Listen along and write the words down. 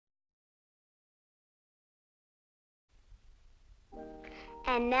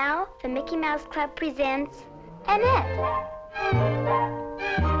And now, the Mickey Mouse Club presents Annette.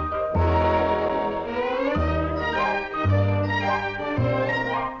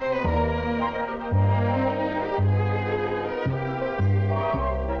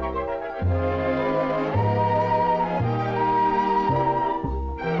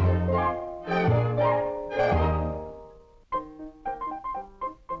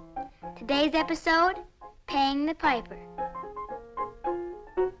 Today's episode, Paying the Piper.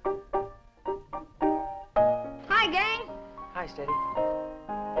 Hi, gang. Hi, Steady.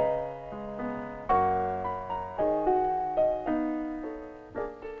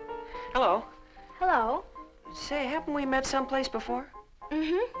 Hello. Hello. Say, haven't we met someplace before?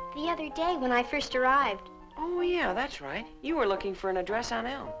 Mm-hmm. The other day when I first arrived. Oh, yeah, that's right. You were looking for an address on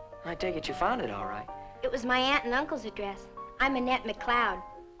Elm. I take it you found it all right. It was my aunt and uncle's address. I'm Annette McCloud.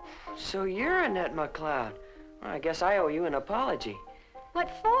 So you're Annette McCloud. Well, I guess I owe you an apology.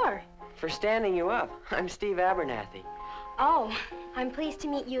 What for? For standing you up. I'm Steve Abernathy. Oh, I'm pleased to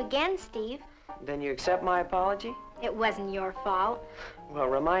meet you again, Steve. Then you accept my apology? It wasn't your fault. Well,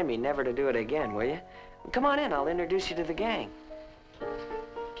 remind me never to do it again, will you? Come on in, I'll introduce you to the gang.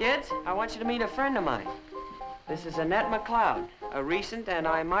 Kids, I want you to meet a friend of mine. This is Annette McCloud, a recent and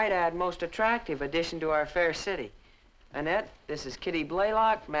I might add most attractive addition to our fair city. Annette, this is Kitty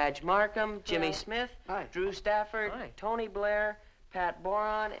Blaylock, Madge Markham, Jimmy Smith, Hi. Drew Stafford, Hi. Tony Blair, Pat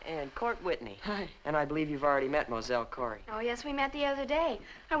Boron, and Court Whitney. Hi. And I believe you've already met Moselle Corey. Oh, yes, we met the other day.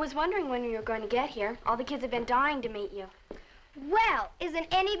 I was wondering when you were going to get here. All the kids have been dying to meet you. Well, isn't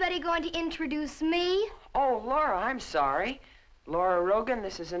anybody going to introduce me? Oh, Laura, I'm sorry. Laura Rogan,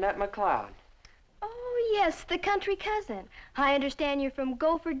 this is Annette McCloud. Oh, yes, the country cousin. I understand you're from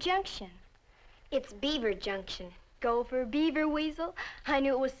Gopher Junction. It's Beaver Junction. Gopher, beaver, weasel. I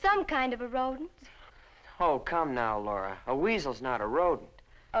knew it was some kind of a rodent. Oh, come now, Laura. A weasel's not a rodent.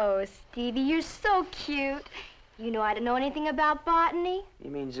 Oh, Stevie, you're so cute. You know I don't know anything about botany.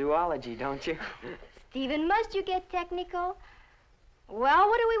 You mean zoology, don't you? Stephen, must you get technical? Well,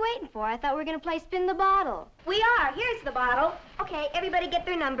 what are we waiting for? I thought we were going to play Spin the Bottle. We are. Here's the bottle. Okay, everybody get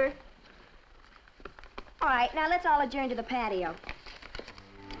their number. All right, now let's all adjourn to the patio.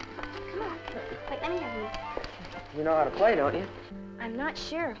 Come on. Wait, let me have you. You know how to play, don't you? I'm not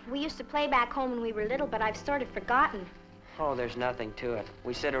sure. We used to play back home when we were little, but I've sort of forgotten. Oh, there's nothing to it.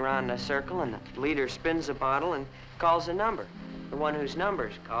 We sit around in a circle, and the leader spins the bottle and calls a number. The one whose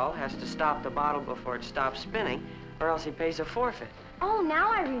number's called has to stop the bottle before it stops spinning, or else he pays a forfeit. Oh, now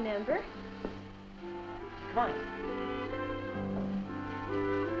I remember. Come on.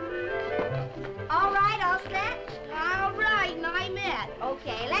 All right, all set? All right, and I'm in.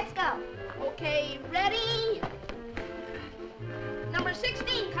 Okay, let's go. Okay, ready? Number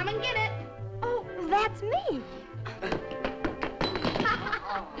 16, come and get it. Oh, that's me.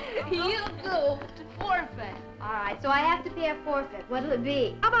 You go to forfeit. All right, so I have to pay a forfeit. What'll it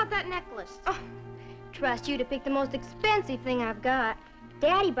be? How about that necklace? Oh, trust you to pick the most expensive thing I've got.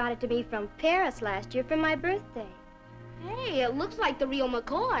 Daddy bought it to me from Paris last year for my birthday. Hey, it looks like the real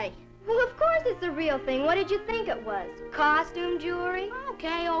McCoy. Well, of course it's the real thing. What did you think it was? Costume jewelry?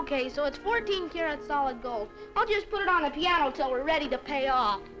 Okay, so it's 14 karat solid gold. I'll just put it on the piano till we're ready to pay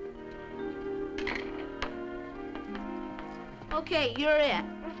off. Okay, you're it.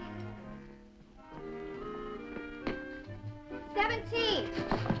 17.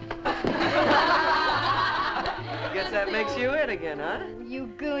 Guess that makes you it again, huh? You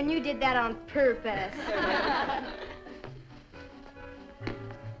goon, you did that on purpose.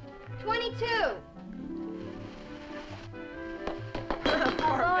 22.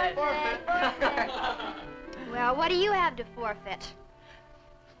 Forfeit. Well, what do you have to forfeit?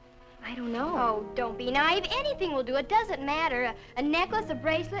 I don't know. Oh, don't be naive. Anything will do. It doesn't matter. A necklace, a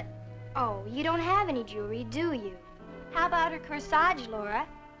bracelet. Oh, you don't have any jewelry, do you? How about her corsage, Laura?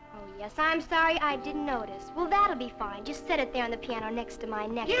 Oh, yes, I'm sorry. I didn't notice. Well, that'll be fine. Just set it there on the piano next to my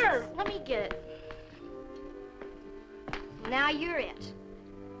necklace. Here, let me get it. Now you're it.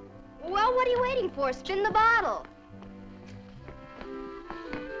 Well, what are you waiting for? Spin the bottle.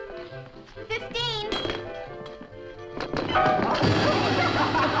 15.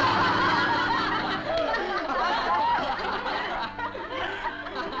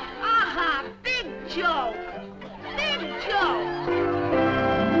 Aha, big joke. Big joke.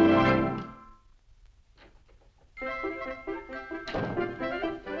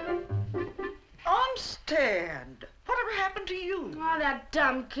 Armstead, whatever happened to you? Oh, that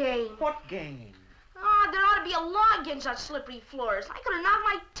dumb game. What game? Oh, there ought to be a law against such slippery floors. I could have knocked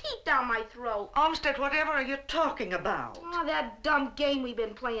my teeth down my throat. Armstead, whatever are you talking about? Oh, that dumb game we've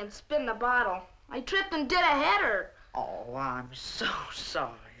been playing, spin the bottle. I tripped and did a header. Oh, I'm so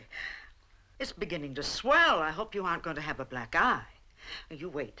sorry. It's beginning to swell. I hope you aren't going to have a black eye. You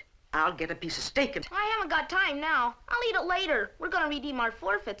wait. I'll get a piece of steak and... I haven't got time now. I'll eat it later. We're gonna redeem our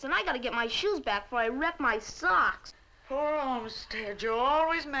forfeits, and I gotta get my shoes back before I wreck my socks. Poor Olmsted, you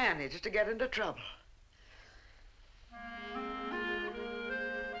always manage to get into trouble.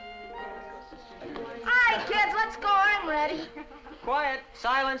 All right, kids, let's go. I'm ready. Quiet.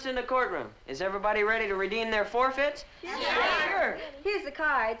 Silence in the courtroom. Is everybody ready to redeem their forfeits? Yeah. Sure. Here's the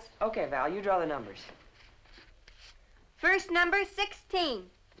cards. Okay, Val, you draw the numbers. First number, 16.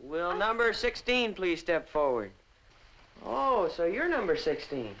 Will number 16 please step forward? Oh, so you're number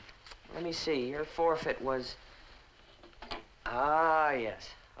 16. Let me see. Your forfeit was... Ah, yes.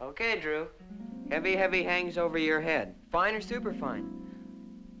 Okay, Drew. Heavy, heavy hangs over your head. Fine or superfine?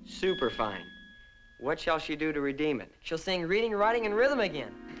 Superfine. What shall she do to redeem it? She'll sing reading, writing, and rhythm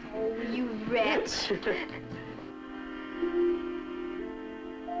again. Oh, you wretch.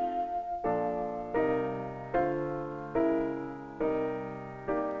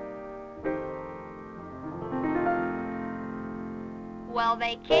 Well,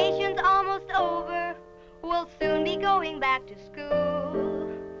 vacation's almost over. We'll soon be going back to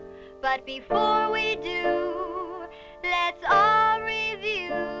school. But before we do, let's all review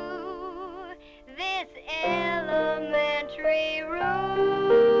this elementary rule.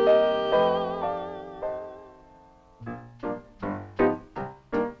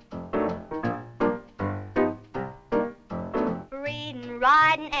 Reading,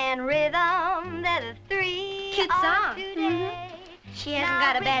 writing, and rhythm, they're the three. Cute song. Today. She hasn't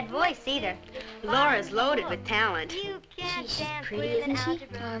got a bad voice either. Laura's loaded with talent. She's pretty, isn't she?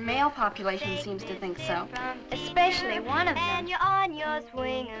 Our male population seems to think so. Especially one of them. And you're on your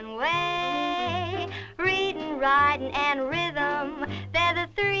swinging way. Reading, writing, and rhythm, they're the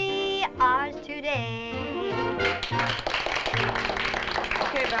three R's today.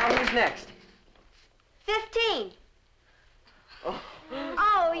 Okay, Val, who's next? 15.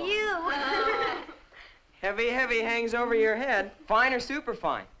 Oh, you. Heavy, heavy hangs over your head. Fine or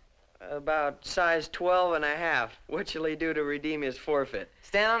superfine? About size 12 and a half. What shall he do to redeem his forfeit?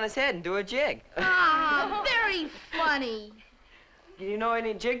 Stand on his head and do a jig. Ah, very funny. Do you know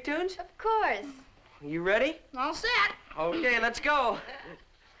any jig tunes? Of course. You ready? All set. Okay, let's go.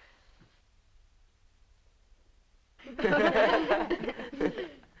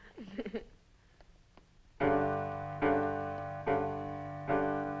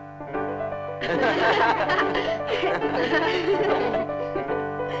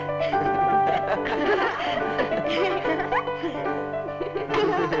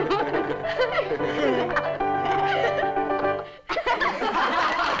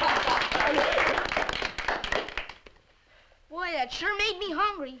 Boy, that sure made me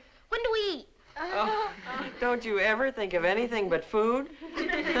hungry. When do we eat? Oh, don't you ever think of anything but food?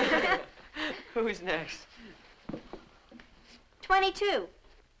 Who's next? 22.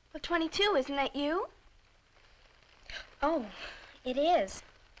 Well, 22, isn't that you? Oh, it is.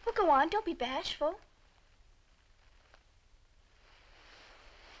 Well, go on, don't be bashful.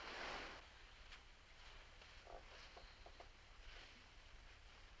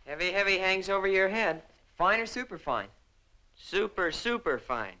 Heavy, heavy hangs over your head. Fine or superfine? Super, super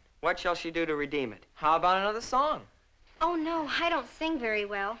fine. What shall she do to redeem it? How about another song? Oh, no, I don't sing very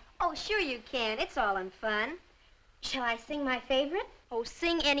well. Oh, sure you can. It's all in fun. Shall I sing my favorite? Oh,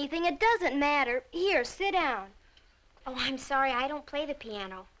 sing anything. It doesn't matter. Here, sit down. Oh, I'm sorry. I don't play the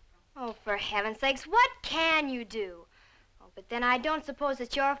piano. Oh, for heaven's sakes, what can you do? Oh, but then I don't suppose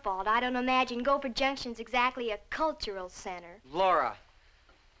it's your fault. I don't imagine Gopher Junction's exactly a cultural center. Laura.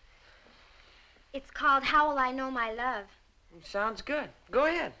 It's called How Will I Know My Love? Sounds good. Go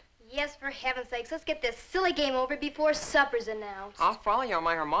ahead. Yes, for heaven's sakes. Let's get this silly game over before supper's announced. I'll follow you on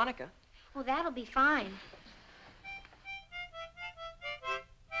my harmonica. Oh, that'll be fine.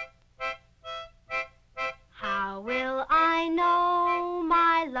 How will I know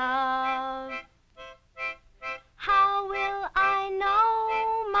my love? How will I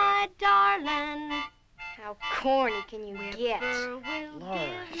know my darling? How corny can you get?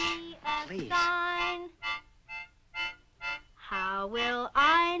 Laura, please. How will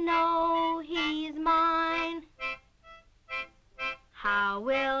I know he's mine? How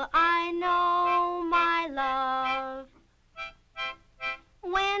will I know my love?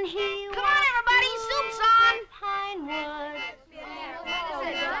 When he Come on, everybody, soup's on. Pinewood.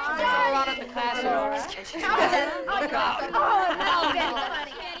 All out of the class, Laura. Look out. Oh,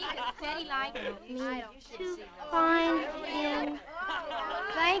 Betty liked me to find him.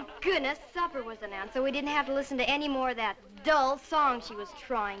 Thank goodness supper was announced, so we didn't have to listen to any more of that dull song she was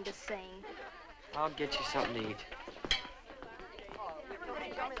trying to sing. I'll get you something to eat.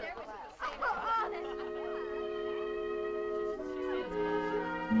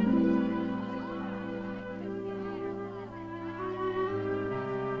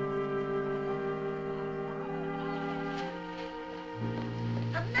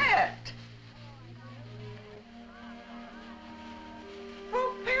 Annette!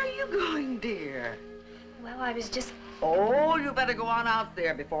 Oh, where are you going, dear? Well, I was just... Oh, you better go on out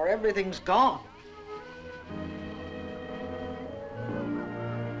there before everything's gone.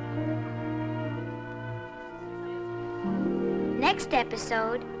 Next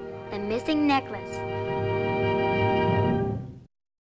episode, The Missing Necklace.